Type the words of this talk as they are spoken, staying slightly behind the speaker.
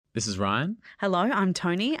This is Ryan. Hello, I'm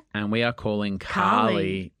Tony. And we are calling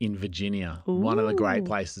Carly in Virginia, one of the great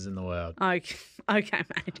places in the world. Okay,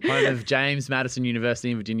 mate. Home of James Madison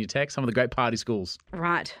University and Virginia Tech, some of the great party schools.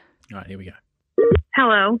 Right. All right, here we go.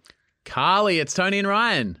 Hello. Carly, it's Tony and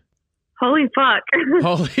Ryan. Holy fuck.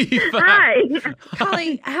 Holy fuck. Hi.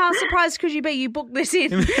 Carly, how surprised could you be you booked this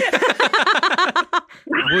in?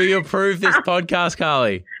 Will you approve this podcast,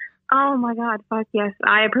 Carly? Oh my God. Fuck yes.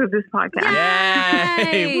 I approve this podcast.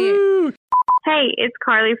 Yay! Woo! Hey, it's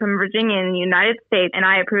Carly from Virginia in the United States, and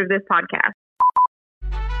I approve this podcast.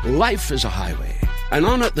 Life is a highway, and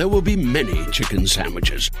on it there will be many chicken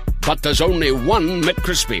sandwiches. But there's only one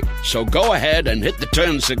McCrispy. So go ahead and hit the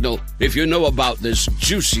turn signal if you know about this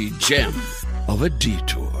juicy gem of a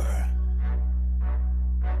detour.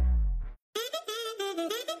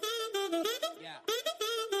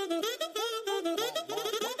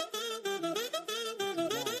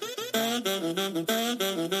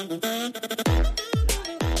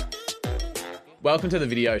 Welcome to the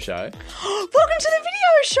video show. Welcome to the video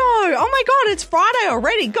show. Oh my God, it's Friday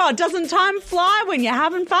already. God, doesn't time fly when you're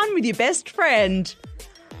having fun with your best friend?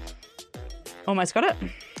 Almost got it.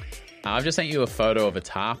 I've just sent you a photo of a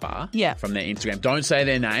tarper from their Instagram. Don't say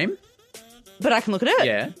their name. But I can look at it.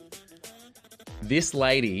 Yeah. This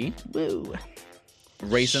lady Woo.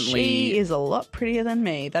 recently... She is a lot prettier than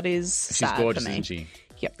me. That is sad She's gorgeous, for me. isn't she?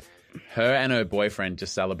 Yep. Her and her boyfriend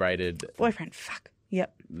just celebrated Boyfriend, fuck.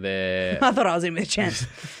 Yep. their... I thought I was in with a chance.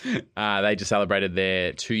 they just celebrated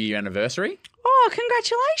their 2-year anniversary. Oh,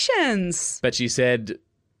 congratulations. But she said,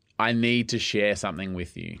 I need to share something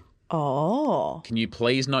with you. Oh. Can you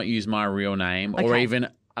please not use my real name or Okay. even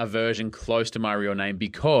a version close to my real name?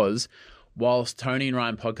 Because whilst Tony and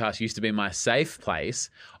Ryan podcast used to be my safe place,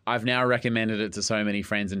 I've now recommended it to so many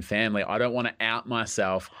friends and family. I don't want to out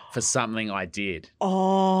myself for something I did.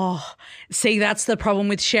 Oh. See, that's the problem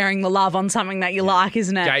with sharing the love on something that you like,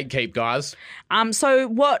 isn't it? Gatekeep, guys. So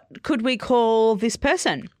what could we call this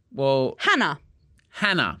person? Well, Hannah.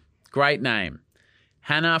 Hannah. Great name.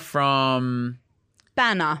 Hannah from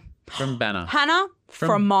Banner. Banner. Hannah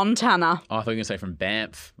from Montana. Oh, I thought you were going to say from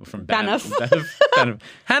Banff. Or from Banff. Banff.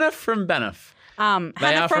 Hannah from Banff. They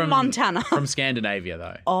Hannah are from Montana. From Scandinavia,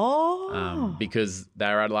 though. Oh. Because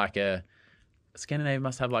they're at like Scandinavia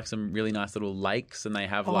must have like some really nice little lakes, and they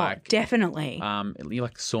have definitely. you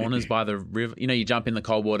like saunas by the river. You know, you jump in the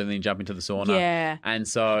cold water and then you jump into the sauna. Yeah. And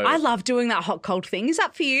so I love doing that hot cold thing. Is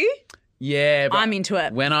that for you? yeah, but I'm into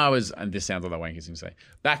it. When I was, and this sounds like the wankest thing to say,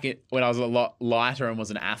 when I was a lot lighter and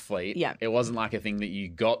was an athlete, it wasn't like a thing that you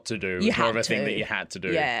got to do. It was more of a thing that you had to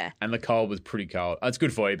do. Yeah. And the cold was pretty cold. It's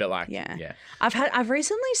good for you, but like, yeah. I've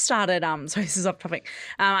recently started, so this is off topic.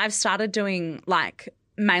 I've started doing like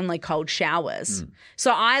mainly cold showers.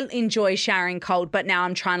 So I enjoy showering cold, but now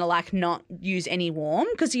I'm trying to like not use any warm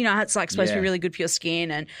because, you know, it's like supposed to be really good for your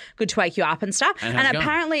skin and good to wake you up and stuff. And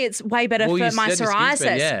apparently it's way better for my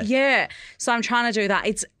psoriasis. Yeah. So I'm trying to do that.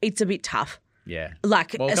 It's a bit tough. Yeah.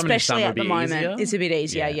 Like, especially at the moment. Easier. It's a bit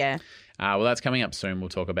easier, yeah. Well, that's coming up soon. We'll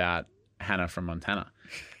talk about Hannah from Montana.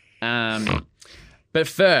 But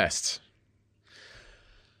first,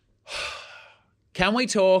 can we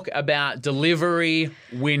talk about delivery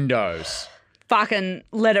windows? Fucking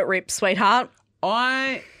let it rip, sweetheart.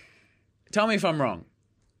 Tell me if I'm wrong.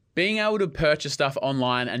 Being able to purchase stuff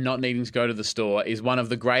online and not needing to go to the store is one of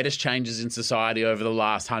the greatest changes in society over the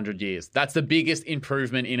last 100 years. That's the biggest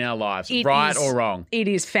improvement in our lives, right or wrong? It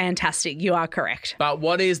is fantastic. You are correct. But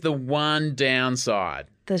what is the one downside?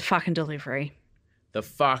 The fucking delivery. The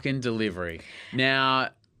fucking delivery. Now,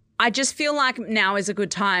 I just feel like now is a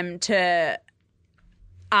good time to,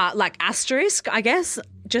 asterisk, I guess,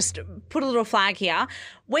 just put a little flag here.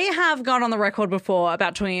 We have gone on the record before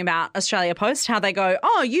about talking about Australia Post, how they go,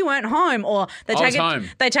 oh, you weren't home, or they take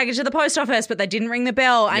it to the post office, but they didn't ring the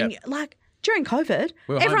bell. And like during COVID,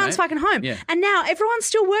 everyone's fucking home. Yeah. And now everyone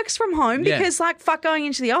still works from home because fuck going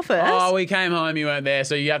into the office. Oh, we came home, you weren't there,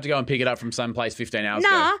 so you have to go and pick it up from someplace 15 hours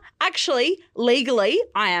ago. Actually, legally,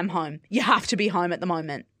 I am home. You have to be home at the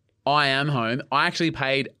moment. I am home. I actually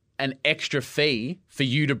paid an extra fee for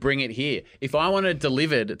you to bring it here. If I wanted it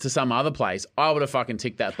delivered to some other place, I would have fucking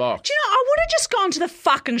ticked that box. Do you know, I would have just gone to the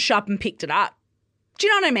fucking shop and picked it up. Do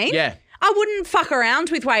you know what I mean? Yeah. I wouldn't fuck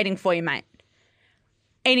around with waiting for you, mate.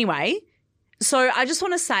 Anyway, so I just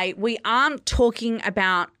want to say we aren't talking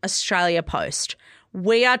about Australia Post.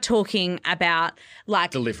 We are talking about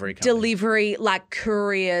like delivery, like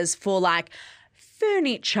couriers for like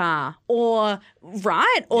furniture or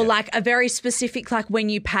like a very specific, like when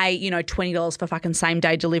you pay, $20 for fucking same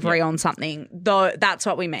day delivery on something, though that's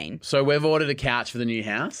what we mean. So we've ordered a couch for the new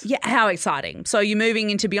house. Yeah, how exciting. So you're moving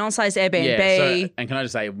into Beyonce's Airbnb. Yeah, and can I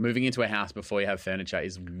just say, moving into a house before you have furniture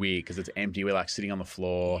is weird because it's empty. We're like sitting on the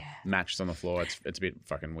floor, mattress on the floor. It's a bit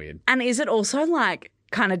fucking weird. And is it also like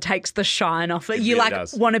kind of takes the shine off it? You really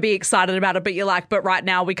like want to be excited about it, but you're like, but right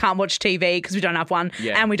now we can't watch TV because we don't have one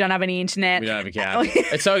and we don't have any internet. We don't have a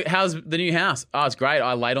couch. So how's the new house? Oh, it's great.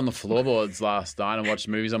 I laid on the floorboards last night and watched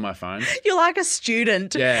movies on my phone. You're like a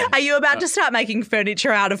student. Yeah. Are you about to start making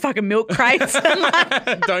furniture out of fucking milk crates?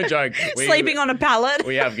 And Don't joke. Sleeping on a pallet?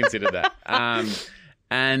 We have considered that.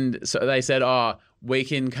 And so they said, we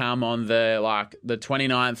can come on the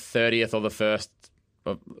 29th, 30th or the 1st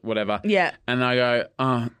or whatever. Yeah. And I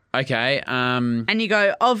go, okay. And you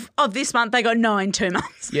go, of this month? They go, no, in 2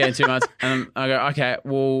 months. Yeah, in 2 months. And I go, okay,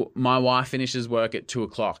 well, my wife finishes work at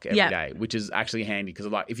 2:00 every day, which is actually handy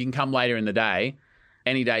because if you can come later in the day,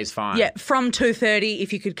 any day is fine. Yeah, from 2:30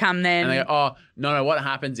 if you could come then. And they go, no, what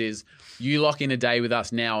happens is you lock in a day with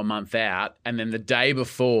us now a month out, and then the day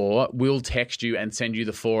before we'll text you and send you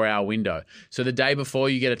the 4-hour window. So the day before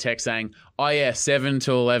you get a text saying, 7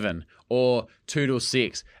 to 11 or 2 to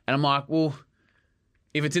 6. And I'm like, well,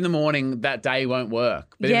 if it's in the morning, that day won't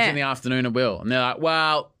work. But if it's in the afternoon, it will. And they're like,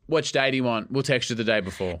 well, which day do you want? We'll text you the day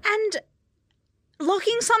before. And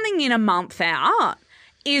locking something in a month out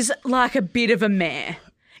is like a bit of a mare.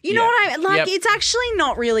 You know what I mean? Like, it's actually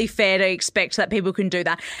not really fair to expect that people can do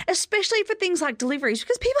that, especially for things like deliveries,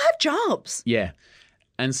 because people have jobs. Yeah.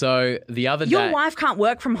 And so the other day... Your wife can't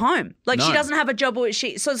work from home. Like, she doesn't have a job, so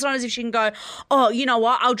it's not as if she can go, you know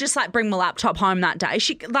what, I'll just, bring my laptop home that day.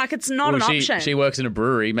 It's not an option. She works in a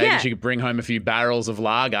brewery. Maybe she could bring home a few barrels of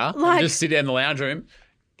lager and just sit in the lounge room.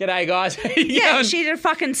 G'day, guys. She did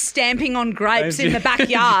fucking stamping on grapes in the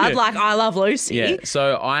backyard like I Love Lucy. Yeah,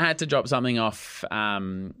 so I had to drop something off. I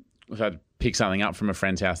had to pick something up from a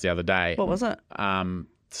friend's house the other day. What was it?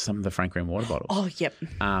 Some of the Frank Green water bottles. Oh, yep.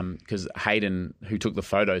 Because Hayden, who took the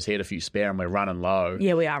photos, he had a few spare and we're running low.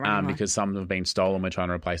 Yeah, we are running low. Because some have been stolen. We're trying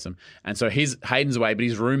to replace them. And so Hayden's away, but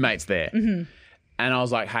his roommate's there. Mm-hmm. And I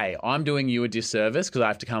was like, hey, I'm doing you a disservice because I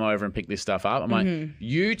have to come over and pick this stuff up. I'm like,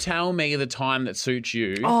 you tell me the time that suits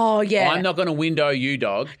you. Oh, yeah. I'm not going to window you,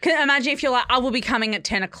 dog. Imagine if you're like, I will be coming at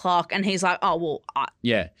 10 o'clock and he's like, oh, well.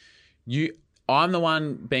 Yeah. I'm the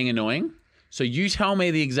one being annoying. So you tell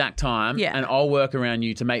me the exact time and I'll work around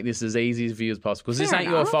you to make this as easy for you as possible because this ain't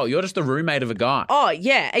your fault. You're just the roommate of a guy. Oh,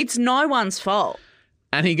 yeah. It's no one's fault.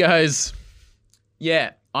 And he goes,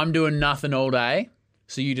 yeah, I'm doing nothing all day,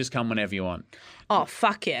 so you just come whenever you want. Oh,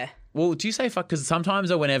 fuck yeah. Well, do you say fuck? Because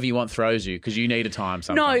sometimes whenever you want throws you because you need a time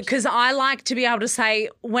sometimes. No, because I like to be able to say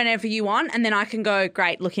whenever you want and then I can go,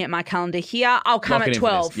 great, looking at my calendar here, I'll come at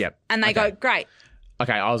 12. Yep. And they go, great.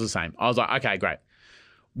 Okay, I was the same. I was like, okay, great.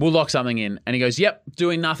 We'll lock something in. And he goes, yep,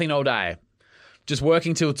 doing nothing all day. Just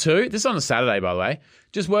working till 2. This is on a Saturday, by the way.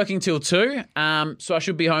 Just working till 2. So I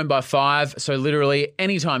should be home by 5. So literally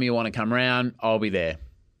anytime you want to come around, I'll be there.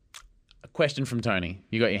 A question from Tony.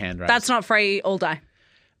 You got your hand raised. That's not free all day.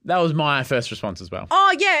 That was my first response as well.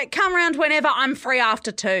 Oh, yeah, come around whenever. I'm free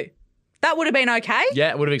after 2. That would have been okay.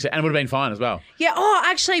 Yeah, it would have and would have been fine as well. Yeah,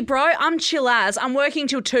 actually, bro, I'm chill as. I'm working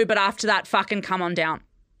till 2, but after that, fucking come on down.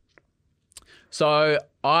 So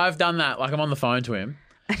I've done that. I'm on the phone to him.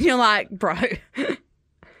 And you're like, bro.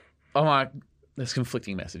 I'm like, there's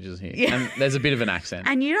conflicting messages here. Yeah. And there's a bit of an accent.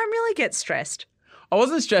 And you don't really get stressed. I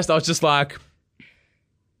wasn't stressed. I was just like,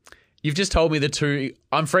 you've just told me the 2.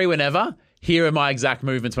 I'm free whenever. Here are my exact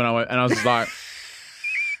movements when I went. And I was just like,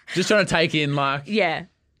 just trying to take in Yeah.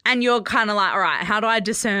 And you're kind of like, all right, how do I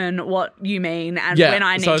discern what you mean and when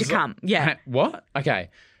I need to come? Yeah. What? Okay.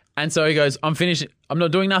 And so he goes, I'm finished. I'm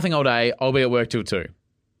not doing nothing all day. I'll be at work till 2.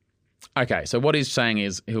 Okay. So what he's saying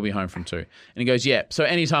is he'll be home from 2. And he goes, yeah. So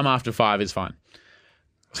anytime after 5 is fine.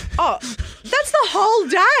 Oh, that's the whole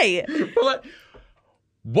day.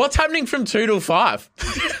 What's happening from 2 till 5?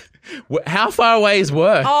 How far away is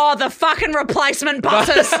work? Oh, the fucking replacement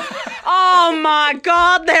buses. Oh, my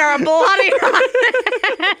God. They're a bloody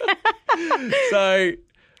So...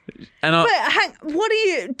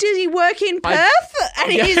 does he work in Perth?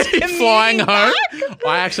 And he's flying home. Back?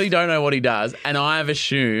 I actually don't know what he does. And I have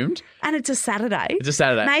assumed. And it's a Saturday. It's a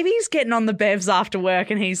Saturday. Maybe he's getting on the bevs after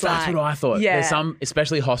work and he's That's what I thought. Yeah. There's some,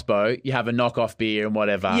 especially hospo, you have a knockoff beer and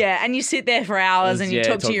whatever. Yeah, and you sit there for hours and you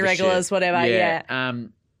talk to your regulars, shit. whatever. Yeah.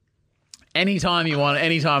 Anytime you want,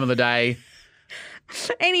 any time of the day.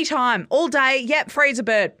 Anytime. All day. Yep, free as a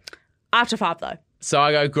bird. After 5, though. So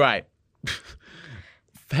I go, great.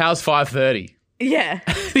 How's 5:30? Yeah.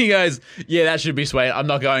 He goes, yeah, that should be sweet. I'm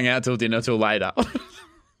not going out till dinner till later.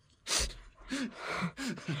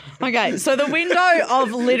 Okay, so the window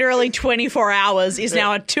of literally 24 hours is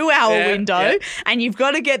now a 2-hour window, and you've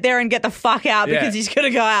got to get there and get the fuck out because he's going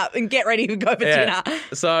to go out and get ready to go for dinner.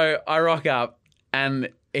 So I rock up and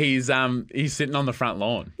he's sitting on the front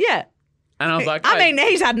lawn. Yeah. And I was like, I mean,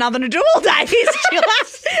 he's had nothing to do all day. He's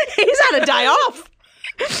chillaxed. He's had a day off.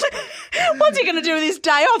 What's he going to do with his day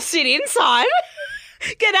off? Sit inside?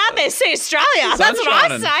 Get out there, see Australia. That's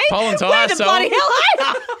what I say. Poland Where the bloody hell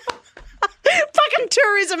are you? Fucking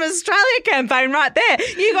Tourism Australia campaign right there.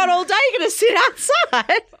 You got all day, you're going to sit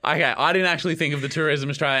outside. Okay, I didn't actually think of the Tourism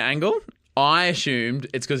Australia angle. I assumed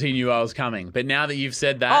it's because he knew I was coming. But now that you've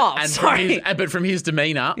said that, from his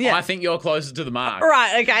demeanour, I think you're closer to the mark.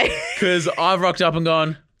 Right, okay. Because I've rocked up and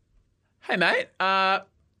gone, hey, mate, I'm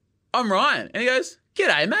Ryan. And he goes,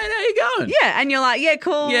 g'day, mate, how you going? Yeah, and you're like, yeah,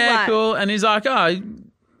 cool. Yeah, like, cool. And he's like, oh,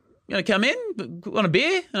 you want to come in? Want a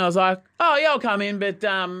beer? And I was like, oh, yeah, I'll come in, but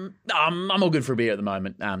I'm all good for a beer at the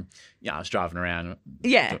moment. Yeah, I was driving around.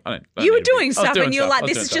 Yeah. I don't you were doing stuff doing and you're stuff.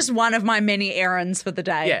 like, this is just one of my many errands for the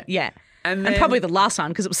day. Yeah. Yeah. And probably the last one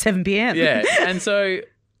because it was 7 p.m. Yeah. And so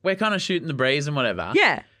we're kind of shooting the breeze and whatever.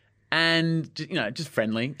 Yeah. And, just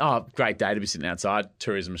friendly. Oh, great day to be sitting outside,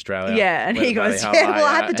 Tourism Australia. Yeah, and he goes, well,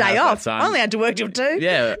 I had the day off. I only had to work till 2.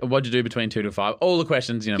 Yeah, what'd you do between 2 to 5? All the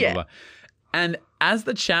questions, blah, blah. And as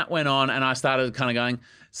the chat went on and I started kind of going,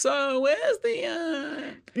 so where's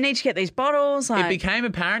the... Need to get these bottles. It became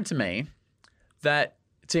apparent to me that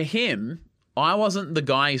to him, I wasn't the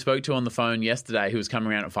guy he spoke to on the phone yesterday who was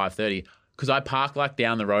coming around at 5:30 because I parked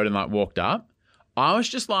down the road and walked up. I was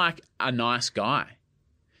just a nice guy.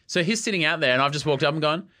 So he's sitting out there and I've just walked up and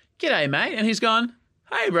gone, g'day, mate. And he's gone,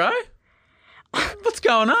 hey, bro, what's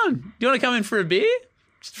going on? Do you want to come in for a beer?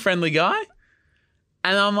 Just a friendly guy.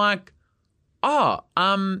 And I'm like, oh,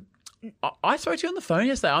 I spoke to you on the phone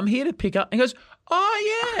yesterday. I'm here to pick up. And he goes,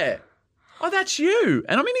 oh, yeah. Oh, that's you.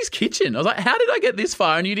 And I'm in his kitchen. I was like, how did I get this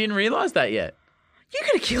far and you didn't realise that yet? You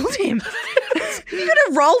could have killed him. You could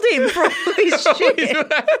have rolled him for all his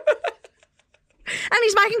shit. And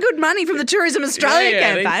he's making good money from the Tourism Australia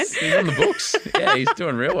campaign. He's on the books. Yeah, he's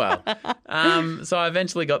doing real well. So I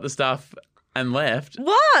eventually got the stuff and left.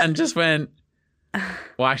 What? And just went,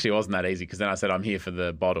 well, actually, it wasn't that easy because then I said, I'm here for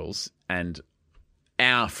the bottles and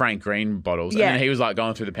our Frank Green bottles. Yeah. And then he was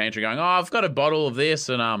going through the pantry going, oh, I've got a bottle of this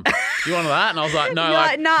and you want that? And I was like, no,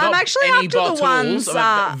 no, I'm actually any after bottles. the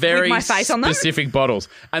ones very with my face on them. Specific bottles.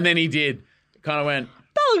 And then he did. Kind of went,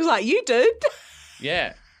 that looks like you, dude.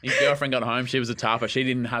 Yeah. His girlfriend got home. She was a tapper. She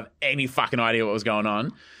didn't have any fucking idea what was going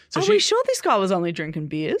on. So Are we sure this guy was only drinking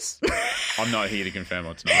beers? I'm not here to confirm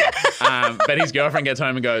or deny. But his girlfriend gets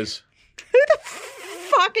home and goes, who the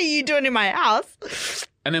fuck are you doing in my house?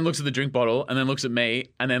 And then looks at the drink bottle and then looks at me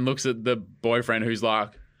and then looks at the boyfriend who's like,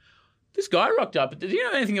 this guy rocked up. Did you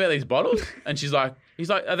know anything about these bottles? And he's like,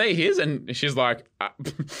 are they his? And she's like,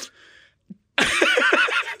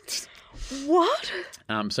 what?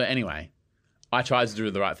 So anyway, I tried to do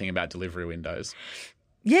the right thing about delivery windows.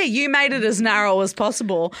 Yeah, you made it as narrow as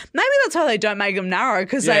possible. Maybe that's why they don't make them narrow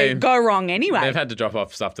because they go wrong anyway. They've had to drop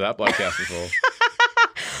off stuff to that bloke's house before.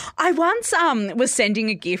 I once was sending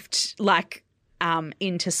a gift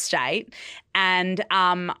interstate and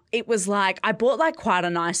it was I bought quite a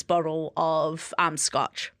nice bottle of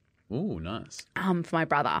scotch. Ooh, nice. For my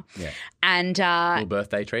brother. Yeah. And little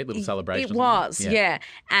birthday treat, little celebration. It was, yeah.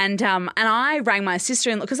 And I rang my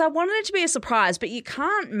sister-in-law because I wanted it to be a surprise, but you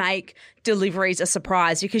can't make deliveries a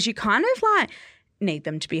surprise because you kind of need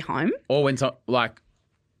them to be home. Or when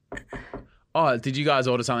oh, did you guys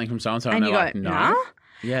order something from so-and-so? And they're you go, like, no. nah.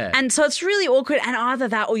 Yeah. And so it's really awkward. And either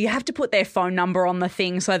that or you have to put their phone number on the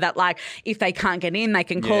thing so that if they can't get in, they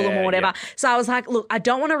can call them or whatever. Yeah. So I was like, look, I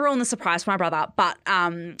don't want to ruin the surprise for my brother, but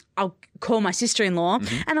I'll call my sister-in-law.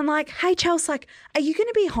 Mm-hmm. And I'm like, hey, Chelsea, are you going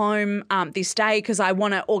to be home this day? Because I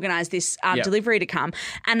want to organise this delivery to come.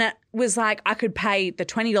 And it was I could pay the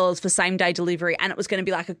 $20 for same-day delivery and it was going to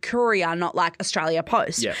be a courier, not Australia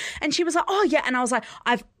Post. Yeah. And she was like, oh, yeah. And I was like,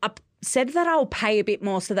 I've said that I'll pay a bit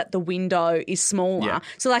more so that the window is smaller. Yeah.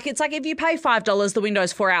 So it's if you pay $5, the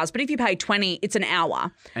window's 4 hours. But if you pay $20, it's an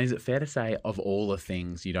hour. And is it fair to say of all the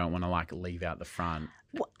things you don't want to leave out the front?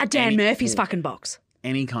 A Dan Murphy's fucking box.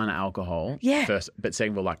 Any kind of alcohol. Yeah. First, but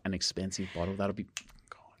second of all, an expensive bottle, that'll be...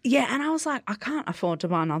 Yeah, and I was like, I can't afford to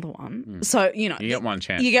buy another one. So, you get one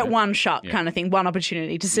chance. You get one shot kind of thing, one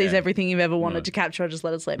opportunity to seize everything you've ever wanted to capture or just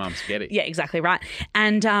let it slip. Mum, get it. Yeah, exactly right.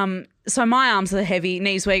 And so my arms are heavy,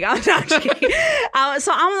 knees weak. I'm not kidding.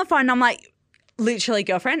 So I'm on the phone and I'm like, literally,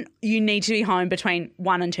 girlfriend, you need to be home between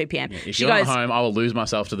 1 and 2 p.m. Yeah, if you're not home, I will lose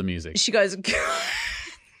myself to the music. She goes,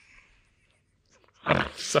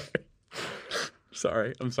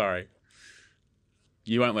 Sorry. I'm sorry.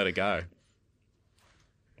 You won't let it go.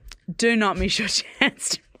 do not miss your chance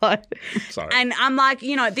to play. Sorry. And I'm like,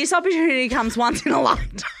 this opportunity comes once in a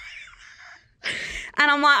lifetime. And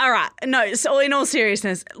I'm like, all right, no, so in all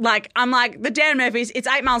seriousness, I'm like, the Dan Murphys, it's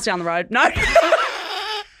 8 miles down the road. No.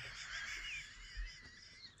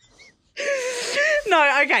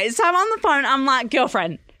 No, okay. So I'm on the phone. I'm like,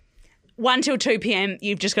 girlfriend, 1 till 2 p.m.,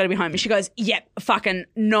 you've just got to be home. And she goes, yep, fucking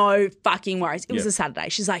no fucking worries. It was a Saturday.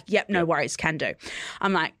 She's like, yep, no worries, can do.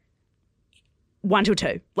 I'm like, 1 till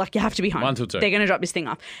 2. Like, you have to be home. 1 till 2. They're going to drop this thing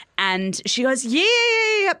off. And she goes,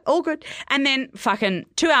 yeah, all good. And then fucking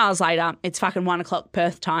 2 hours later, it's fucking 1 o'clock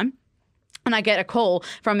Perth time. And I get a call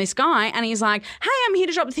from this guy and he's like, hey, I'm here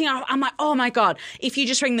to drop the thing off. I'm like, oh, my God, if you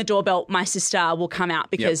just ring the doorbell, my sister will come out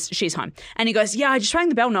because she's home. And he goes, yeah, I just rang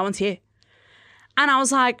the bell. No one's here. And I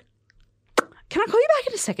was like, can I call you back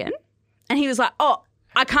in a second? And he was like, oh,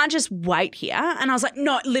 I can't just wait here. And I was like,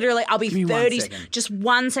 no, literally, I'll be 30. Just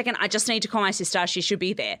 1 second. I just need to call my sister. She should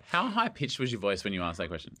be there. How high-pitched was your voice when you asked that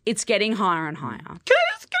question? It's getting higher and higher. Can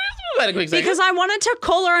I just wait a quick second? Because I wanted to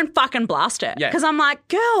call her and fucking blast her. Yeah. Because I'm like,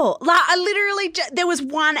 girl, I literally, there was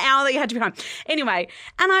 1 hour that you had to be home. Anyway,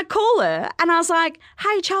 and I call her and I was like,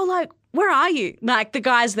 hey, Chow, where are you? Like, the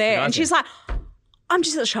guy's there. And she's like, I'm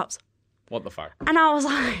just at the shops. What the fuck? And I was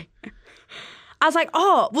like,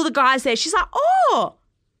 oh, well, the guy's there. She's like, oh,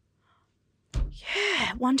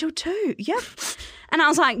 yeah, 1 till 2. Yep. And I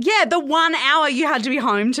was like, yeah, the 1 hour you had to be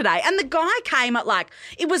home today. And the guy came at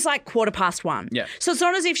it was 1:15. Yeah. So it's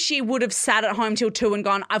not as if she would have sat at home till 2 and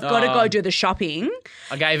gone, I've got to go do the shopping.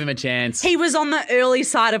 I gave him a chance. He was on the early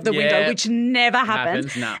side of the window, which never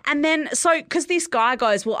happens. No. And then, because this guy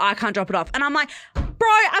goes, well, I can't drop it off. And I'm like, bro,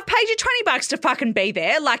 I've paid you $20 to fucking be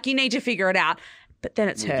there. You need to figure it out. But then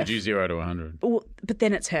it's her. Did you 0 to 100? But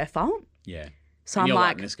then it's her fault. Yeah. So and I'm you're like,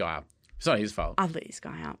 lighting this guy up. It's not his fault. I let this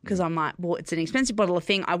guy out because I'm like, well, it's an expensive bottle of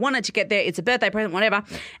thing. I wanted to get there. It's a birthday present, whatever.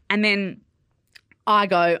 Yeah. And then I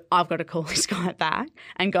go, I've got to call this guy back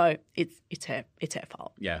and go, it's her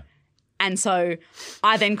fault. Yeah. And so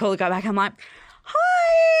I then call the guy back. I'm like,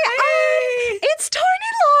 hi, it's Tony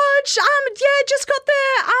Lodge. Just got the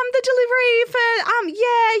delivery for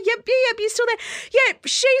yep, you're still there. Yep,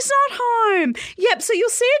 she's not home. Yep, so you'll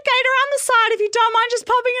see a gate around the side if you don't mind just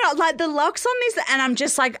popping it up. The locks on this, and I'm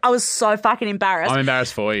just I was so fucking embarrassed. I'm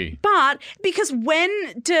embarrassed for you. But because when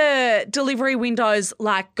the delivery windows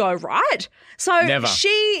go right, so Never. She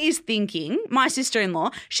is thinking, my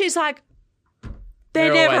sister-in-law, she's like,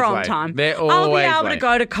 they're never on late. time. They're always I'll be able late. to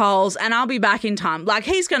go to Coles and I'll be back in time.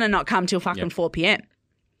 He's going to not come till fucking 4 p.m.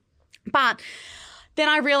 But then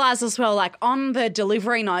I realised as well, on the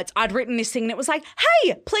delivery notes, I'd written this thing and it was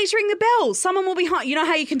hey, please ring the bell. Someone will be home. You know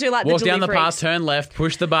how you can do the delivery. Walk down the path, turn left,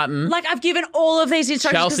 push the button. I've given all of these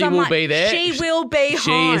instructions. Chelsea will be there. She will be home.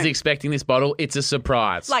 She is expecting this bottle. It's a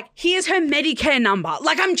surprise. Here's her Medicare number.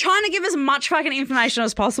 I'm trying to give as much fucking information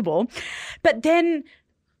as possible. But then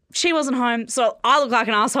she wasn't home, so I look like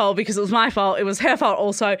an asshole because it was my fault. It was her fault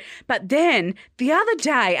also. But then the other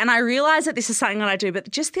day, and I realise that this is something that I do,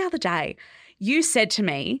 but just the other day, you said to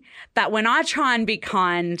me that when I try and be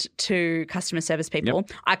kind to customer service people,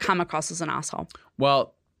 I come across as an asshole.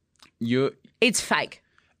 Well, it's fake.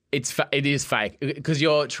 It is fake because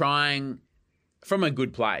you're trying from a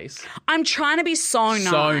good place. I'm trying to be so nice.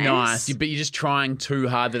 So nice, but you're just trying too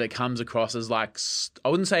hard that it comes across as I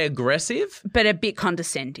wouldn't say aggressive, but a bit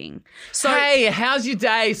condescending. So, hey, how's your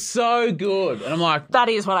day? So good. And I'm like, that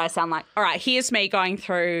is what I sound like. All right, here's me going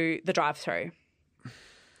through the drive-thru.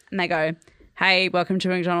 And they go, hey, welcome to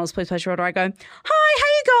McDonald's. Please place your order. I go, hi, how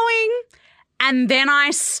you going? And then I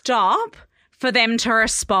stop for them to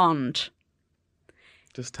respond.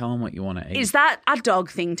 just tell them what you want to eat. Is that a dog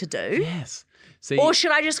thing to do? Yes. See, or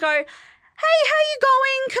should I just go, hey, how you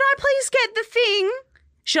going? Can I please get the thing?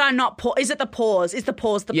 Should I not pause? Is it the pause? Is the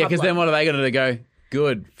pause the problem? yeah, because then what are they going to do? Go,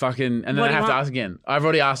 good, fucking, and then What I do you have to want? ask again. I've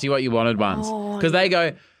already asked you what you wanted once. Because they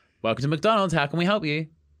go, welcome to McDonald's. How can we help you?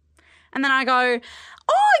 And then I go,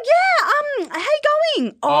 oh, yeah, how you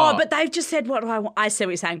going? Oh, but they've just said, what do I want? I see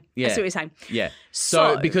what you're saying. Yeah. I see what you're saying. Yeah.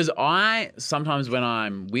 So- So because sometimes when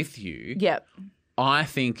I'm with you, Yep. I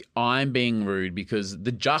think I'm being rude because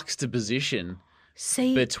the juxtaposition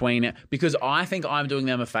See? between it, because I think I'm doing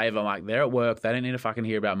them a favour. I'm like, they're at work. They don't need to fucking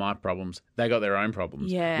hear about my problems. They got their own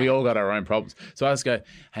problems. Yeah. We all got our own problems. So I just go,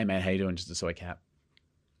 hey, man, how you doing? Just a soy cap.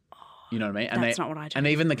 You know what I mean? And That's not what I do. And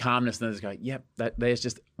even the calmness, and they just go, yep, there's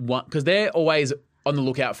just one, because they're always on the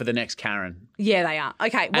lookout for the next Karen. Yeah, they are.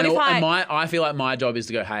 Okay, what And, if I feel like my job is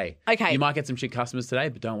to go, hey, Okay. you might get some shit customers today,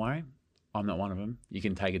 but don't worry. I'm not one of them. You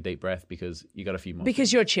can take a deep breath because you got a few more.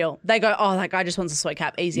 Because you're chill. They go, oh, that guy just wants a sweet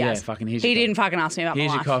cap. Easy Yeah, as. fucking here's He your didn't fucking ask me about Here's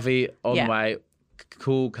my your life. coffee on Yeah. the way.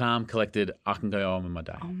 Cool, calm, collected. I can go on with my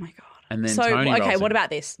day. Oh my God. And then so, Tony rolls okay, in. what about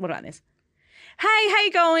this? Hey, how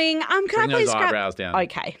you going? Can Bring I please those grab... eyebrows down.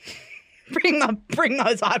 Okay. bring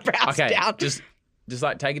those eyebrows Okay, down. just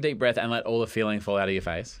like take a deep breath and let all the feeling fall out of your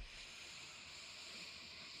face.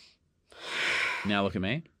 Now look at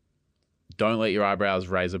me. Don't let your eyebrows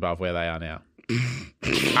raise above where they are now.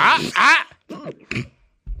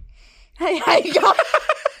 Hey, how you going?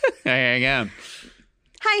 Hang on.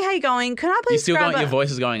 Hey, how you going? Can I You please still grab got your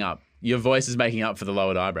voice is going up. Your voice is making up for the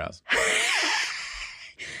lowered eyebrows.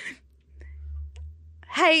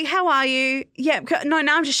 Hey, how are you? Yeah, no,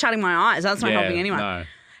 now I'm just shutting my eyes. That's not helping anyone. No.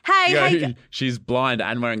 Hey, She's blind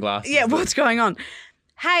and wearing glasses. yeah, what's going on?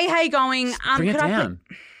 Hey, how you going? Bring it could I down.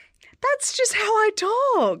 That's just how I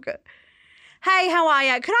talk. Hey, how are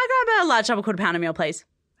you? Could I grab a large double quarter pounder meal, please?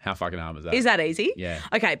 How fucking hard is that? Is that easy? Yeah.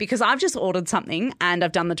 Okay, because I've just ordered something and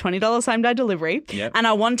I've done the $20 same day delivery. Yep. And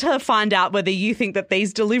I want to find out whether you think that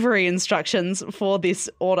these delivery instructions for this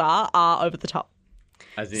order are over the top.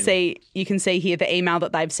 As in, See, you can see here the email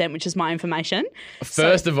that they've sent, which is my information.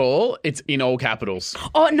 first of all, it's in all capitals.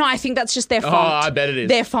 Oh, no, I think that's just their font. Oh, I bet it is.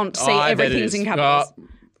 Their font. See, I bet it everything's is. in capitals.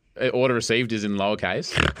 Order received is in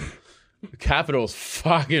lowercase. Capitals,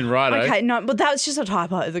 fucking righto. Okay, no, but that was just a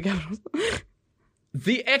typo, the capitals.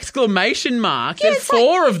 The exclamation mark, Yeah, there's it's like-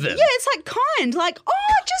 4 of them. Yeah, it's like kind. Like,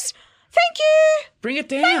 oh, just thank you. Bring it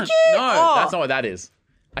down. Thank you. No, Oh. that's not what that is.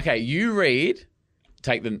 Okay, you read,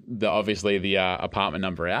 take the obviously the apartment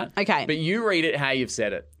number out. Okay. But you read it how you've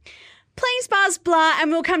said it. Please buzz blah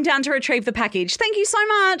and we'll come down to retrieve the package. Thank you so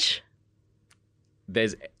much.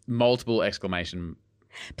 There's multiple exclamation.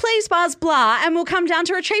 Please buzz blah and we'll come down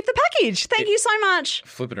to retrieve the package. Thank you so much.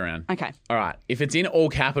 Flip it around. Okay. All right. If it's in all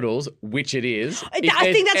capitals, which it is. I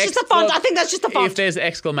think that's just the font. I think that's just the font. If there's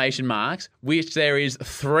exclamation marks, which there is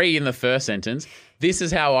 3 in the first sentence, this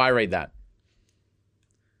is how I read that.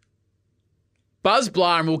 Buzz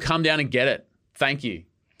blah and we'll come down and get it. Thank you.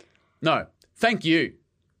 No. Thank you.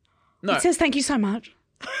 No. It says thank you so much.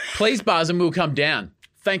 Please buzz and we'll come down.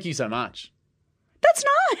 Thank you so much. That's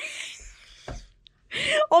nice.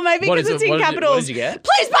 Or maybe What because is it's it? in What did you- capitals. what did you get?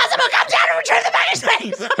 Please buzz and we'll come down and retrieve the package,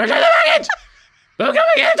 please. Return the package! We'll come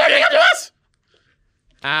again. Don't you come to us.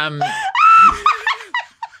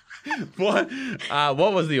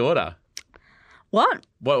 What was the order? What?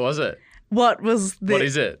 What was it? What was the... What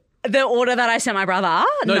is it? The order that I sent my brother?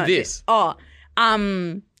 No, this. Oh,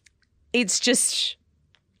 it's just...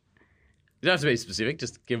 You don't have to be specific.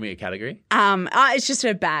 Just give me a category. It's just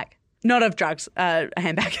a bag. Not of drugs, a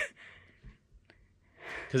handbag.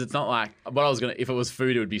 Because it's not like what I was gonna. If it was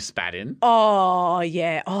food, it would be spat in. Oh,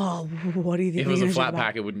 yeah. Oh, what do you think? If it was we're a gonna flat talk about?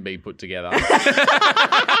 pack, it wouldn't be put together. If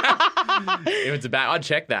it's a bag, I'd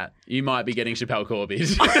check that. You might be getting Chappelle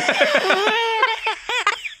Corbett. I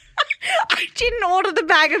didn't order the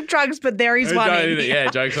bag of drugs, but there is one in here. Yeah,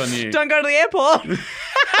 joke's on you. Don't go to the airport.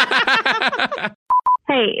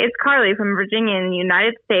 Hey, it's Carly from Virginia in the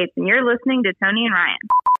United States, and you're listening to Tony and Ryan.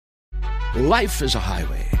 Life is a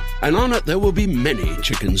highway, and on it there will be many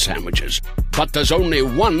chicken sandwiches. But there's only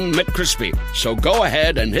one McCrispy. So go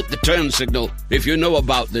ahead and hit the turn signal if you know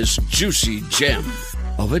about this juicy gem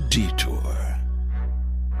of a detour.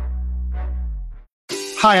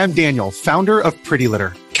 Hi, I'm Daniel, founder of Pretty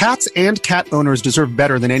Litter. Cats and cat owners deserve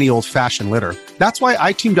better than any old-fashioned litter. That's why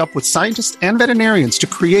I teamed up with scientists and veterinarians to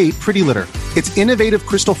create Pretty Litter. Its innovative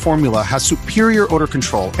crystal formula has superior odor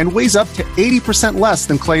control and weighs up to 80% less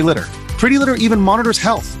than clay litter. Pretty Litter even monitors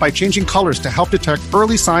health by changing colors to help detect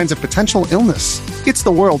early signs of potential illness. It's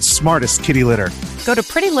the world's smartest kitty litter. Go to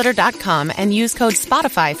prettylitter.com and use code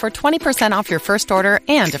SPOTIFY for 20% off your first order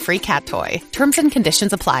and a free cat toy. Terms and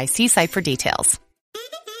conditions apply. See site for details.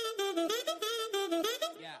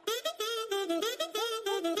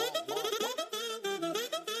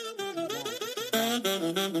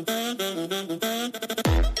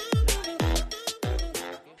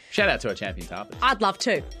 Shout out to our champion Tarpers. I'd love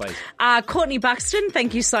to. Please. Courtney Buxton,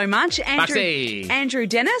 thank you so much. Buxy. Andrew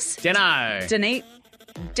Dennis. Deno.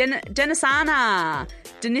 Denisana.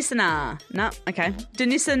 No, okay.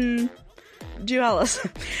 Denisan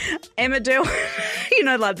Dualis. Emma you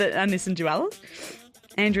know, like the Nisan Dualis?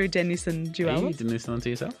 Andrew Denison You Dualis. didn't listen to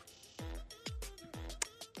yourself?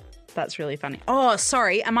 That's really funny. Oh,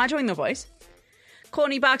 sorry. Am I doing the voice?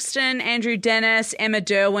 Courtney Buxton, Andrew Dennis, Emma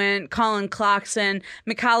Derwent, Colin Clarkson,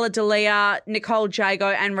 Michaela D'Elia, Nicole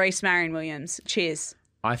Jago, and Reese Marion Williams. Cheers.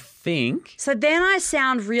 I think. So then I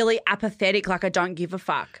sound really apathetic, like I don't give a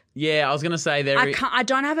fuck. Yeah, I was going to say there. I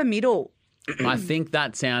don't have a middle. I think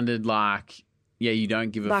that sounded like, yeah, you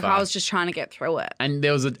don't give a fuck. Like I was just trying to get through it. And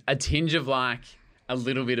there was a tinge of like a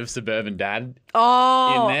little bit of suburban dad.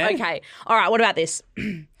 Oh, in there. okay. All right, what about this?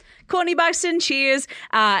 Courtney Buxton, cheers.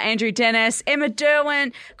 Andrew Dennis, Emma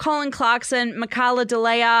Derwent, Colin Clarkson, Michaela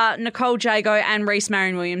DeLea, Nicole Jago, and Reese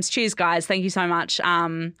Marion Williams. Cheers, guys. Thank you so much.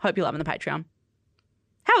 Hope you're loving the Patreon.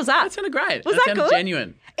 How was that? That sounded great. Was that sounded good?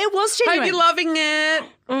 Genuine. It was genuine. Hope you're loving it.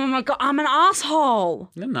 Oh, my God. I'm an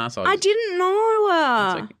asshole. You're an arsehole. I didn't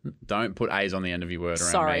know. It's like, don't put A's on the end of your word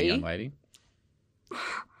around Sorry. me, young lady.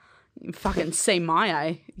 You fucking see my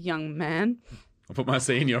A, young man. I'll put my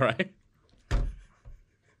C in your A.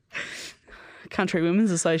 Country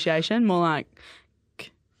Women's Association, more like.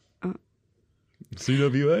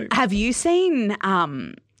 CWA. Have you seen?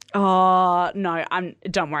 Oh no,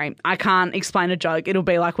 don't worry. I can't explain a joke. It'll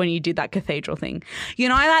be like when you did that cathedral thing. You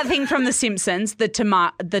know that thing from The Simpsons, the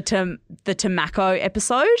tobacco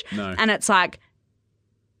episode? No. And it's like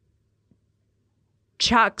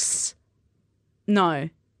Chuck's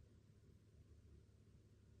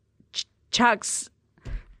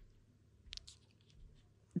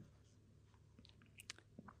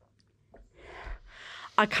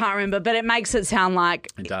I can't remember, but it makes it sound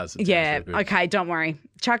like It does. yeah. Okay, don't worry.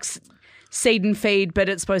 Chuck's seed and feed, but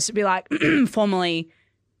it's supposed to be like formerly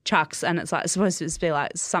Chuck's, and it's like it's supposed to be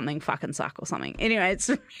like something fucking suck or something. Anyway,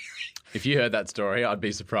 it's If you heard that story, I'd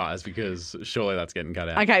be surprised because surely that's getting cut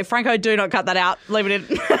out. okay. Franco, do not cut that out. Leave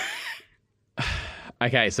it in.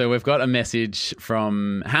 Okay, so we've got a message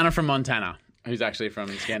from Hannah from Montana, who's actually from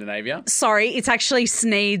Scandinavia. Sorry, it's actually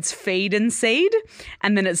Sneed's feed and seed,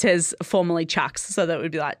 and then it says formerly Chuck's, so that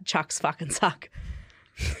would be like Chuck's fucking suck.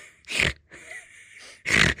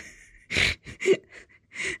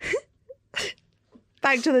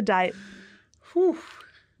 Back to the date. Whew.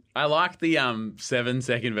 I like the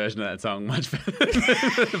 7-second version of that song much better than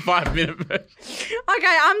the 5-minute version.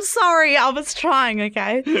 Okay, I'm sorry. I was trying,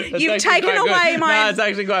 okay? You've taken quite away good. my... No, it's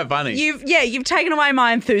actually quite funny. You've taken away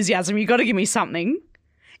my enthusiasm. You've got to give me something.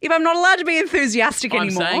 If I'm not allowed to be enthusiastic I'm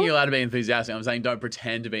anymore... saying you're allowed to be enthusiastic. I'm saying don't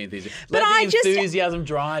pretend to be enthusiastic. But Let I the just- enthusiasm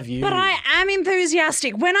drive you. But I am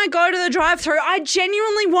enthusiastic. When I go to the drive-thru, I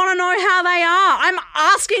genuinely want to know how they are. I'm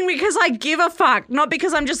asking because I give a fuck, not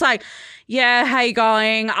because I'm just like, yeah, how you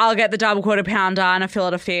going? I'll get the double quarter pounder and a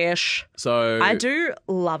fillet of fish. So I do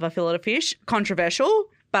love a fillet of fish. Controversial,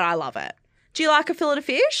 but I love it. Do you like a fillet of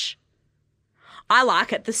fish? I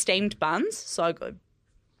like it. The steamed buns, so good.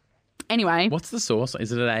 Anyway. What's the sauce?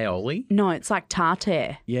 Is it an aioli? No, it's like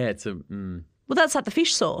tartare. Yeah, it's a... Well, that's like the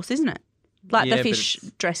fish sauce, isn't it? Like Yeah, the but fish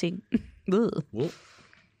dressing. Ugh. Well,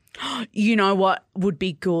 You know what would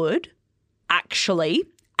be good? Actually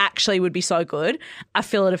would be so good. A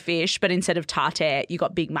fillet of fish, but instead of tartare, you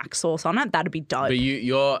got Big Mac sauce on it. That'd be dope. but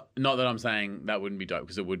you're... Not that I'm saying that wouldn't be dope,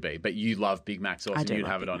 because it would be, but you love Big Mac sauce I and do you'd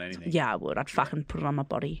love have it Big on Mac sauce. anything. Yeah, I would. I'd fucking put it on my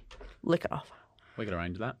body. Lick it off. We could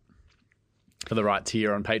arrange that. For the right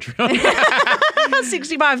tier on Patreon.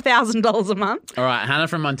 $65,000 a month. All right, Hannah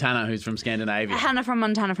from Montana, who's from Scandinavia. Hannah from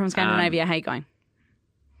Montana from Scandinavia. How you going?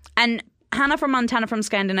 And Hannah from Montana from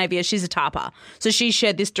Scandinavia, she's a tarper. So she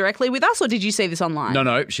shared this directly with us, or did you see this online?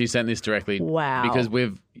 No, she sent this directly. Wow. Because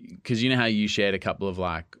you know how you shared a couple of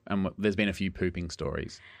there's been a few pooping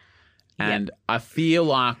stories. And I feel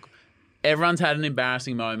like everyone's had an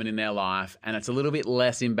embarrassing moment in their life, and it's a little bit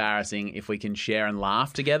less embarrassing if we can share and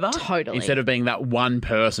laugh together. Totally. Instead of being that one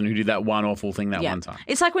person who did that one awful thing that one time.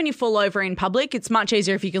 It's like when you fall over in public, it's much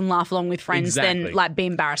easier if you can laugh along with friends Exactly. than like be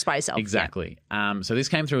embarrassed by yourself. Exactly. So this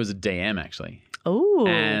came through as a DM, actually. Oh.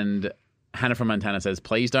 And Hannah from Montana says,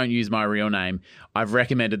 please don't use my real name. I've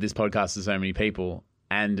recommended this podcast to so many people.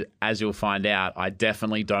 And as you'll find out, I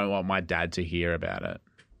definitely don't want my dad to hear about it.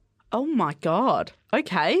 Oh my God.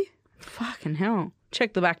 Okay. Fucking hell.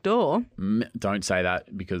 Check the back door. Don't say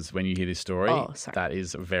that, because when you hear this story, that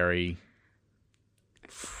is very...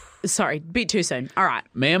 Sorry, bit too soon. All right.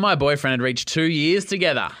 Me and my boyfriend had reached 2 years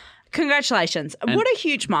together. Congratulations. What a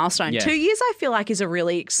huge milestone. Yeah. 2 years, I feel like, is a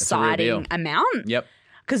really exciting amount. Yep.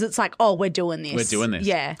 Because it's like, oh, we're doing this. We're doing this.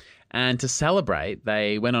 Yeah. And to celebrate,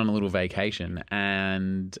 they went on a little vacation,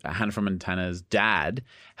 and Hannah from Montana's dad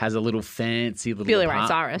has a little fancy little Billy Rae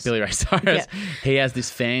Cyrus. Billy Rae Cyrus. Yeah. He has this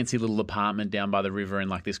fancy little apartment down by the river in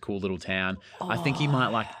like this cool little town. I think he might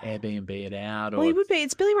like Airbnb it out. Or Well, he would be.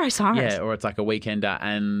 It's Billy Rae Cyrus. Yeah, or it's like a weekender.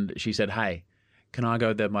 And she said, hey, can I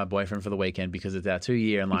go there with my boyfriend for the weekend, because it's our 2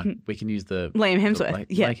 year and like we can use the... Liam Hemsworth.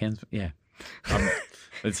 Yeah. Hemsworth. Yeah.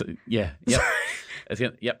 It's, yeah. Yep. It's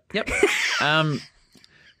gonna, yep.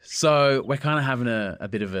 So we're kind of having a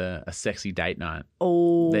bit of a sexy date night.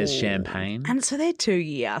 Oh. There's champagne. And so they're 2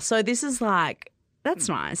 year. So this is like, that's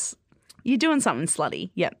nice. You're doing something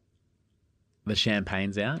slutty. Yep. The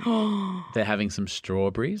champagne's out. They're having some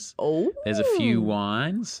strawberries. Oh. There's a few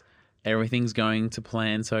wines. Everything's going to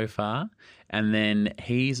plan so far. And then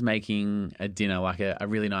he's making a dinner, like a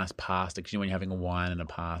really nice pasta, because you know when you're having a wine and a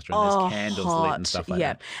pasta and there's candles lit and stuff like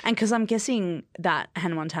that. And because I'm guessing that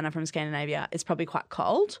Hannah Montana from Scandinavia is probably quite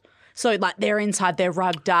cold. So like they're inside, they're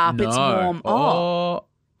rugged up, it's warm. Oh.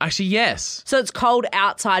 Actually, yes. So it's cold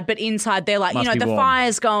outside, but inside they're like, Must you know, be the warm.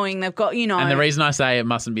 fire's going, they've got, you know. And the reason I say it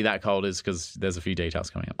mustn't be that cold is because there's a few details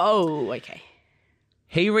coming up. Oh, okay.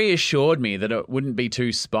 He reassured me that it wouldn't be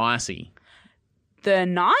too spicy. The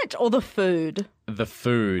night or the food? The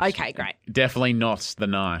food. Okay, great. Definitely not the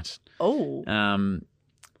night. Oh.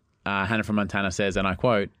 Hannah from Montana says, and I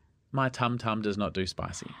quote, "My tum-tum does not do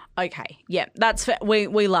spicy." Okay, yeah, that's fair.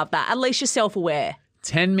 We love that. At least you're self-aware.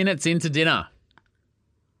 10 minutes into dinner,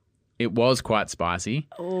 it was quite spicy.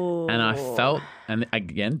 Oh. And I felt, and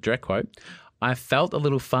again, direct quote, "I felt a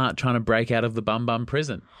little fart trying to break out of the bum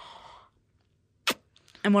prison."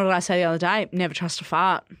 And what did I say the other day? Never trust a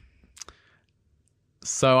fart.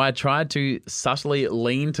 So I tried to subtly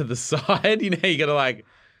lean to the side. You know, you got to like,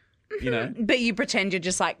 you know. But you pretend you're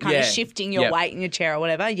just like kind of shifting your weight in your chair or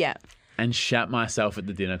whatever. Yeah. And shat myself at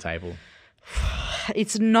the dinner table.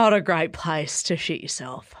 It's not a great place to shit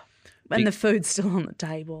yourself. And the food's still on the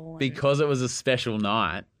table. Because it was a special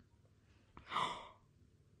night,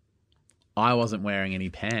 I wasn't wearing any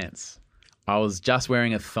pants. I was just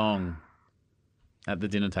wearing a thong at the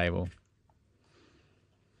dinner table.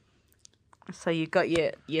 So you got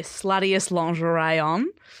your sluttiest lingerie on.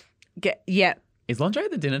 Yeah. Is lingerie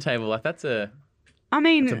at the dinner table like that's a? I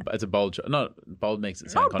mean, it's a bold. Not bold makes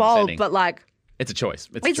it sound not condescending. bold, but like it's a choice.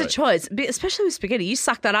 It's a choice, especially with spaghetti. You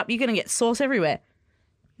suck that up, you're going to get sauce everywhere.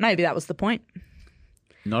 Maybe that was the point.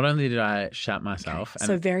 Not only did I shat myself,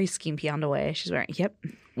 so very skimpy underwear she's wearing. Yep.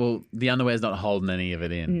 Well, the underwear's not holding any of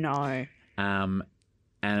it in. No.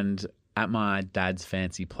 And at my dad's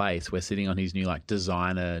fancy place, we're sitting on his new like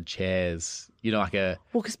designer chairs. You know, like a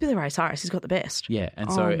because Billy Rae Cyrus, he's got the best. Yeah,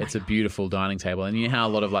 and so it's a beautiful dining table. And you know how a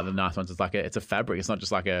lot of like the nice ones, it's a fabric. It's not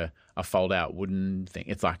just like a fold out wooden thing.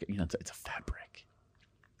 It's like it's a fabric.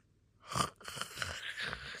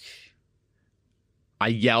 I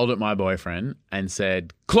yelled at my boyfriend and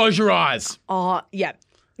said, "Close your eyes." Oh yeah,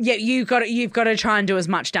 you've got to try and do as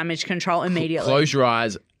much damage control immediately. Close your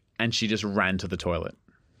eyes, and she just ran to the toilet.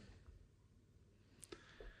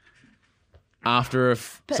 But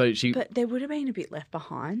there would have been a bit left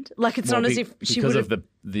behind. Like it's not as if she would have because of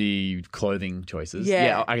the clothing choices.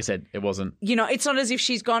 Yeah, like I said, it wasn't. You know, it's not as if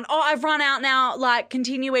she's gone. Oh, I've run out now. Like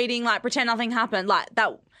continue eating. Like pretend nothing happened. Like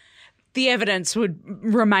that. The evidence would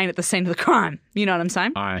remain at the scene of the crime. You know what I'm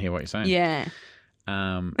saying? I hear what you're saying. Yeah. You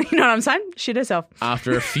know what I'm saying? Shit herself.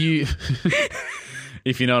 After a few,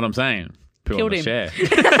 if you know what I'm saying, put Killed on the him. chair.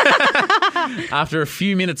 After a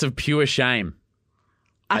few minutes of pure shame.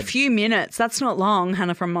 A few minutes. That's not long,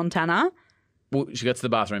 Hannah from Montana. Well, she got to the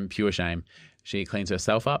bathroom, pure shame. She cleans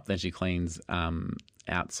herself up. Then she cleans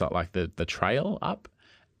outside, like the trail up.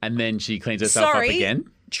 And then she cleans herself up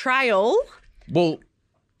again. Trail? Well,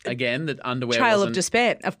 again, the underwear Trail wasn't, of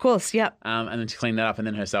despair. Of course, yep. and then she cleaned that up and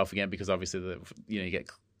then herself again because obviously, you get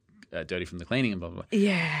dirty from the cleaning and blah, blah, blah.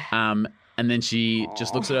 Yeah. And then she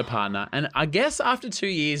just looks at her partner. And I guess after 2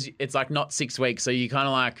 years, it's like not 6 weeks. So you kind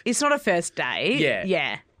of like... It's not a first date. Yeah.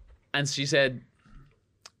 Yeah. And she said,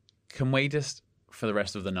 "Can we just, for the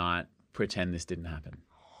rest of the night, pretend this didn't happen?"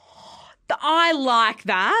 I like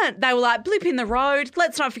that. They were like, blip in the road.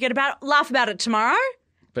 Let's not forget about it. Laugh about it tomorrow.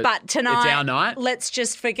 But tonight... It's our night. Let's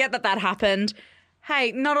just forget that happened.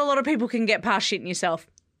 Hey, not a lot of people can get past shitting yourself.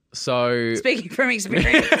 So... Speaking from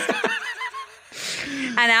experience.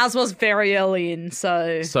 And ours was very early in,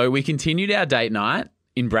 so... So we continued our date night.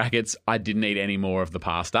 In brackets, I didn't eat any more of the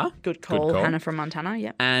pasta. Good call. Hannah from Montana,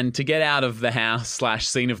 yep. And to get out of the house /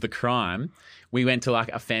 scene of the crime, we went to like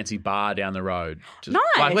a fancy bar down the road. Just, nice.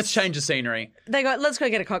 Like, let's change the scenery. They go, let's go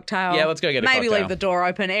get a cocktail. Yeah, let's go get a Maybe cocktail. leave the door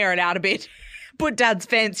open, air it out a bit. Put Dad's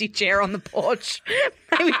fancy chair on the porch.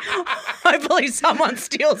 Maybe, hopefully someone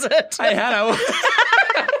steals it. Hey, Hannah.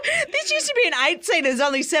 This used to be an 8-seater. There's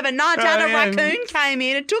only 7. No, Dad, a raccoon came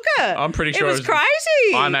in and took it. I'm pretty sure it was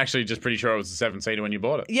crazy. I'm actually just pretty sure it was a 7-seater when you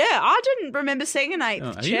bought it. Yeah, I didn't remember seeing an 8th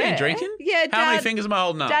chair. Have you been drinking? Yeah, Dad. How many fingers am I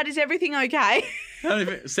holding up? Dad, is everything okay? How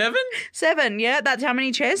many 7? 7, yeah. That's how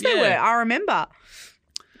many chairs there Yeah. were. I remember.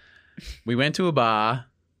 We went to a bar.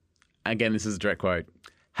 Again, this is a direct quote.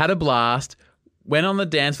 Had a blast. Went on the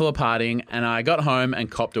dance floor partying, and I got home and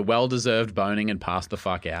copped a well-deserved boning and passed the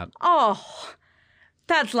fuck out. Oh,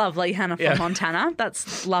 that's lovely, Hannah from Montana.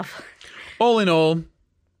 That's love. All in all,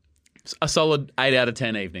 a solid 8 out of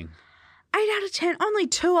 10 evening. 8 out of 10, only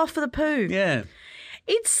 2 off for the poo. Yeah.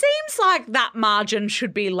 It seems like that margin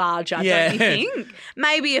should be larger, don't you think?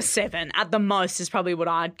 Maybe a 7 at the most is probably what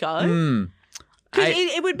I'd go. Because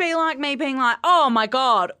it would be like me being like, oh my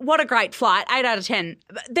God, what a great flight, 8 out of 10.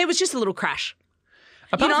 There was just a little crash.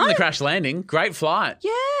 Apart from the crash landing, great flight.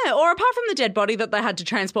 Yeah, or apart from the dead body that they had to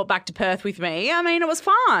transport back to Perth with me, I mean, it was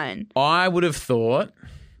fine. I would have thought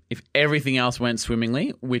if everything else went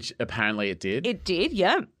swimmingly, which apparently it did. It did,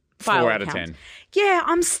 yeah. 4 out of 10. Yeah,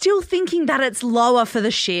 I'm still thinking that it's lower for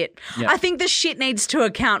the shit. Yeah. I think the shit needs to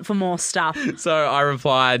account for more stuff. So I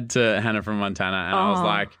replied to Hannah from Montana and I was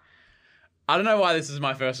like, I don't know why this is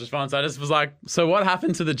my first response. I just was like, so what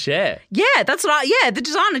happened to the chair? Yeah, that's what the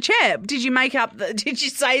designer chair. Did you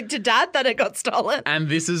say to Dad that it got stolen? And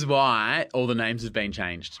this is why all the names have been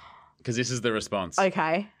changed. Because this is the response.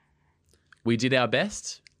 Okay. We did our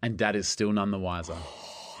best and Dad is still none the wiser.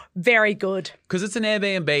 Very good. Because it's an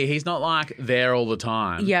Airbnb. He's not like there all the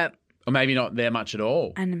time. Yep. Or maybe not there much at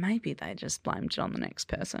all. And maybe they just blamed it on the next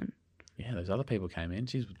person. Yeah, those other people came in.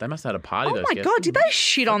 Jeez, they must have had a party. Oh those my guests. God, did they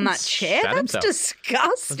shit on that chair? Shat That's himself.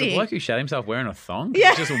 disgusting. There's a bloke who shat himself wearing a thong. Yeah.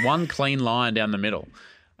 It's just one clean line down the middle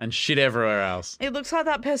and shit everywhere else. It looks like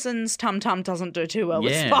that person's tum-tum doesn't do too well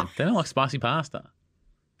with Yeah, spice. they don't like spicy pasta.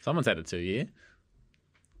 Someone's had a 2-year.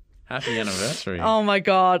 Happy anniversary. Oh my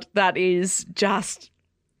God, that is just...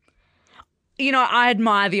 You know, I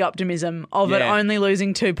admire the optimism of it only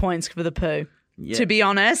losing 2 points for the poo. Yeah. To be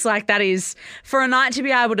honest, like that is, for a night to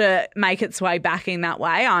be able to make its way back in that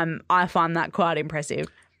way, I find that quite impressive.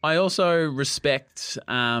 I also respect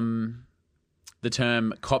the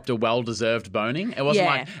term copped a well-deserved boning. It wasn't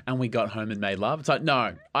like, and we got home and made love. It's like,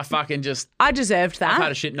 no, I fucking just... I deserved that. I've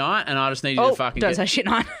had a shit night and I just need you to fucking don't say shit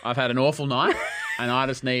night. I've had an awful night and I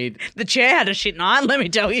just need... The chair had a shit night, let me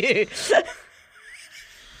tell you.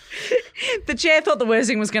 The chair thought the worst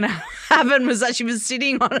thing was going to happen was that she was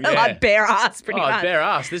sitting on it like bare ass pretty much. Bare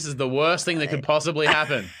ass. This is the worst thing that could possibly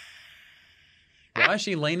happen. Why is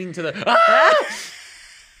she leaning to the...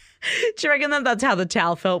 Do you reckon that's how the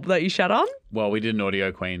towel felt that you shut on? Well, we did an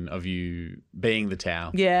audio queen of you being the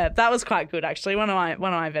towel. Yeah, that was quite good actually. One of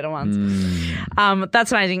my better ones.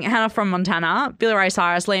 That's amazing. Hannah from Montana, Billy Rae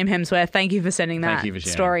Cyrus, Liam Hemsworth. Thank you for sending that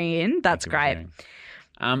story in. That's great.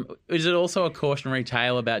 Is it also a cautionary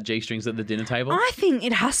tale about G-strings at the dinner table? I think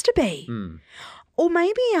it has to be. Or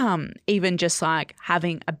maybe even just like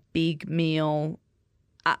having a big meal.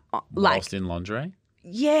 Whilst in lingerie?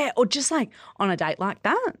 Yeah, or just like on a date like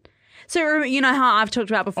that. So you know how I've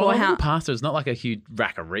talked about before how... pasta is not like a huge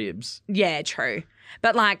rack of ribs. Yeah, true.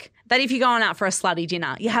 But like that if you're going out for a slutty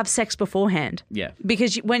dinner, you have sex beforehand. Yeah.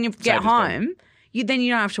 Because when you get home, you don't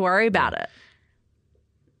have to worry about it.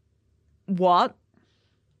 What?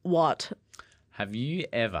 Have you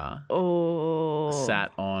ever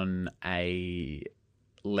sat on a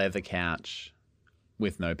leather couch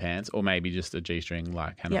with no pants, or maybe just a G-string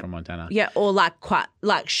like Hannah from Montana? Yeah, or like quite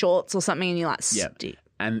like shorts or something, and you like stick.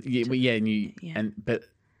 And but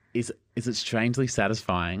is it strangely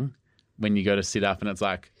satisfying when you go to sit up and it's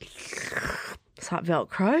like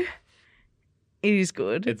Velcro? It is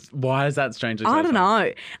good. Why is that strangely satisfying?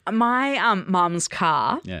 I don't know. My mum's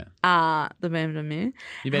car, the BMW,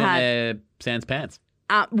 you've been in there sans pants.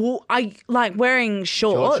 Well, I like wearing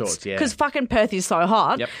shorts because fucking Perth is so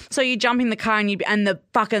hot. Yep. So you jump in the car and the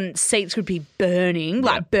fucking seats would be burning,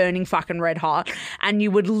 burning fucking red hot, and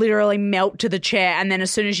you would literally melt to the chair. And then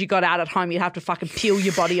as soon as you got out at home, you'd have to fucking peel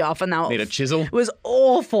your body off, and need a chisel. It was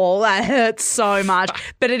awful. That hurts so much,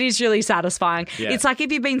 but it is really satisfying. Yeah. It's like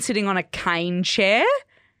if you've been sitting on a cane chair.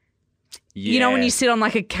 Yeah. You know when you sit on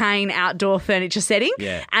like a cane outdoor furniture setting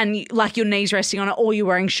and like your knees resting on it, or you're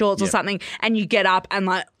wearing shorts or something, and you get up and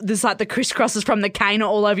like there's like the crisscrosses from the cane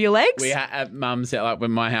all over your legs. We at mum's, like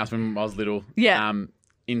when my house when I was little,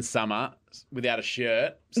 in summer without a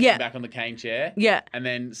shirt, sitting back on the cane chair, and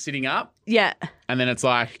then sitting up, and then it's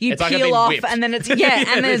like you it's peel like I've been off, whipped. and then it's and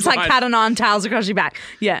then it's like cat o' nine tails across your back.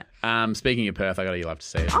 Yeah. Speaking of Perth, I got you love to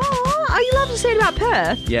see it. Oh, you love to see it about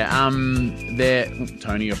Perth? Yeah.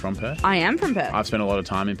 Tony, you're from Perth. I am from Perth. I've spent a lot of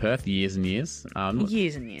time in Perth, years and years.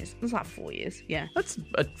 Years and years. It was like 4 years. Yeah. That's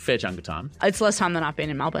a fair chunk of time. It's less time than I've been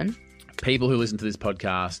in Melbourne. People who listen to this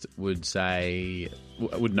podcast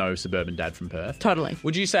would know Suburban Dad from Perth. Totally.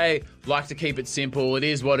 Would you say, like to keep it simple, it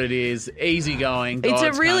is what it is, easygoing, God's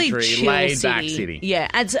it's a really country, chill laid-back city? Yeah,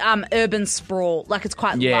 it's urban sprawl. Like it's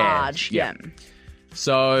quite large. Yeah.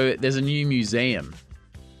 So there's a new museum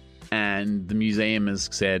and the museum has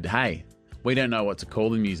said, hey, we don't know what to call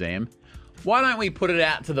the museum. Why don't we put it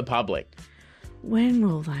out to the public? When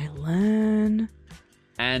will they learn?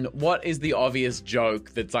 And what is the obvious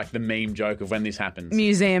joke that's like the meme joke of when this happens?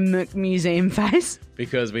 Museum face.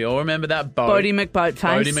 Because we all remember that boat. Bodie McBoat face.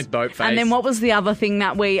 Bodie McBoat face. And then what was the other thing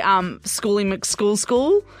that we, Schoolie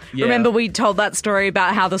McSchool? Yeah. Remember we told that story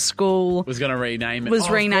about how the school was going to rename it. Was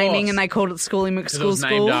renaming and they called it Schoolie McSchool. It was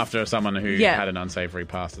named after someone who had an unsavoury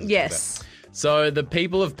past. Yes. So the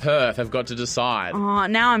people of Perth have got to decide. Oh,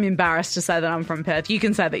 now I'm embarrassed to say that I'm from Perth. You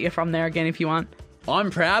can say that you're from there again if you want.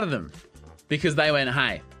 I'm proud of them. Because they went,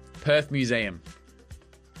 hey, Perth Museum.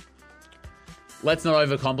 Let's not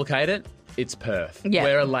overcomplicate it. It's Perth. Yeah.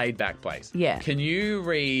 We're a laid-back place. Yeah. Can you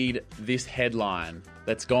read this headline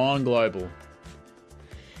that's gone global?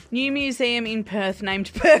 New museum in Perth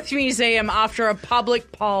named Perth Museum after a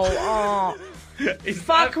public poll. Oh,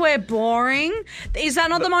 fuck, we're boring. Is that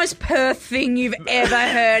not the most Perth thing you've ever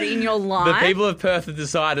heard in your life? The people of Perth have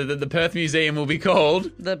decided that the Perth Museum will be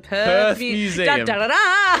called the Perth Museum. Da, da, da,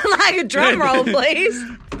 da. Like a drum roll, please.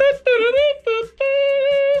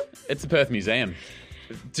 It's the Perth Museum.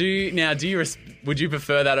 Would you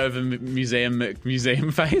prefer that over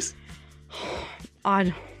museum face?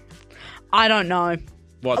 I don't know.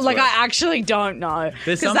 What's like, worse? I actually don't know.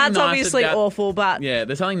 Because that's nice obviously awful, but... Yeah,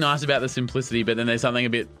 there's something nice about the simplicity, but then there's something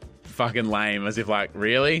a bit fucking lame, as if like,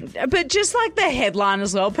 really? But just like the headline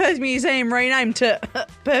as well, Perth Museum renamed to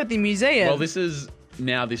Perthy Museum. Well, this is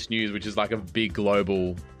now This News, which is like a big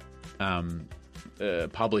global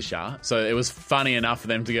publisher. So it was funny enough for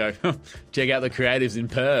them to go, check out the creatives in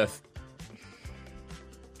Perth.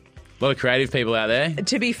 A lot of creative people out there.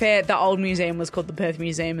 To be fair, the old museum was called the Perth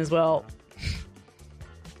Museum as well.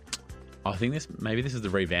 I think maybe this is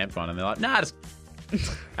the revamped one, and they're like, nah, just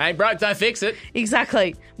ain't broke, don't fix it.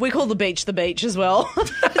 Exactly. We call the beach as well.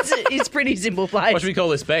 It's pretty simple place. What should we call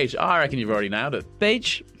this beach? Oh, I reckon you've already nailed it.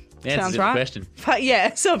 Beach. Sounds right. Question. But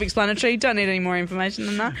yeah, self-explanatory. Don't need any more information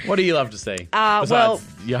than that. What do you love to see? Besides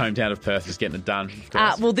your hometown of Perth just getting it done, of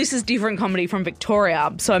course. Well, this is different comedy from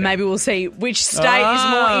Victoria, so maybe we'll see which state is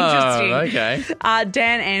more interesting. Okay.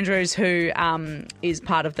 Dan Andrews, who is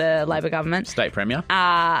part of the Labor government. State Premier.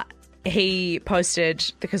 He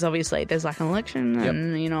posted, because obviously there's like an election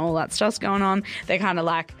and, you know, all that stuff's going on. They're kind of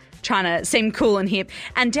like trying to seem cool and hip.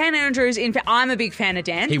 And Dan Andrews, I'm a big fan of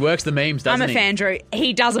Dan. He works the memes, doesn't he? I'm a fan, Drew.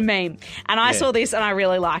 He does a meme. And I saw this and I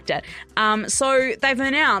really liked it. So they've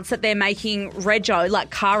announced that they're making rego,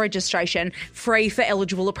 like car registration, free for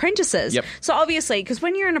eligible apprentices. Yep. So obviously, because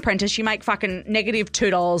when you're an apprentice, you make fucking negative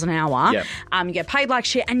 $2 an hour. Yep. You get paid like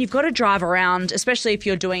shit and you've got to drive around, especially if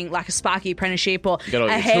you're doing like a Sparky apprenticeship or a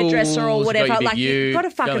tools, hairdresser or whatever. You've got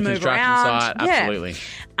to fucking move around. Site, absolutely.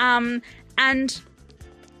 And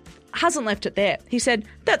hasn't left it there. He said,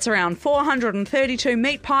 that's around 432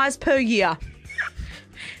 meat pies per year.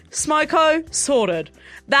 Smoko, sorted.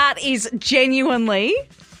 That is genuinely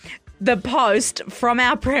the post from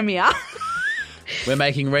our Premier. We're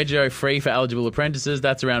making rego free for eligible apprentices.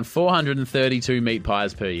 That's around 432 meat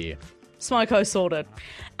pies per year. Smoko, sorted.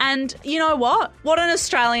 And you know what? What an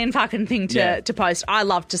Australian fucking thing to post. I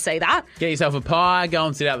love to see that. Get yourself a pie, go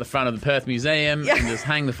and sit out the front of the Perth Museum and just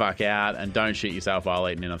hang the fuck out and don't shoot yourself while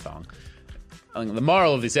eating in a thong. I think the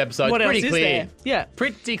moral of this episode is pretty clear. There? Yeah.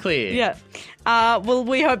 Pretty clear. Yeah. Well,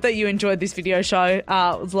 we hope that you enjoyed this video show. It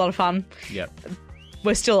was a lot of fun. Yep.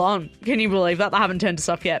 We're still on. Can you believe that? They haven't turned us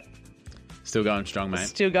off yet. Still going strong, mate.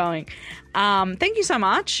 Still going. Thank you so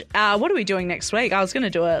much. What are we doing next week? I was going to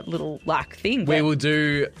do a little thing. We will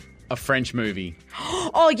do a French movie.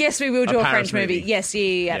 Oh, yes, we will do a Paris French movie. Yes,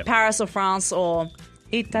 yeah. Yep. Paris or France or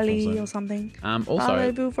Italy or something.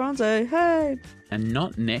 Also, France, hey. And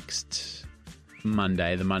not next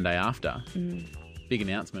Monday, the Monday after. Big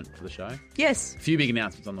announcement for the show. Yes. A few big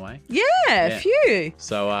announcements on the way. Yeah, a few.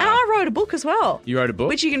 So, and I wrote a book as well. You wrote a book?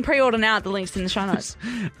 Which you can pre-order now at the links in the show notes.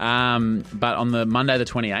 But on the Monday the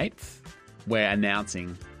 28th, we're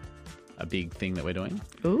announcing a big thing that we're doing.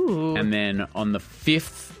 Ooh. And then on the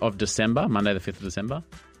 5th of December, Monday the 5th of December,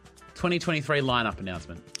 2023 lineup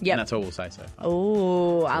announcement. Yep. And that's all we'll say so far.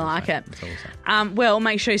 Oh, I like it. That's all we'll say. Well,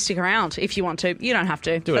 make sure you stick around if you want to. You don't have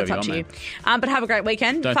to. Do whatever That's up you to want, you. But have a great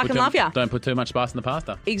weekend. Don't Fucking love ya. Don't put too much spice in the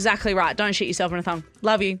pasta. Exactly right. Don't shoot yourself in a thong.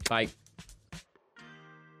 Love you. Bye.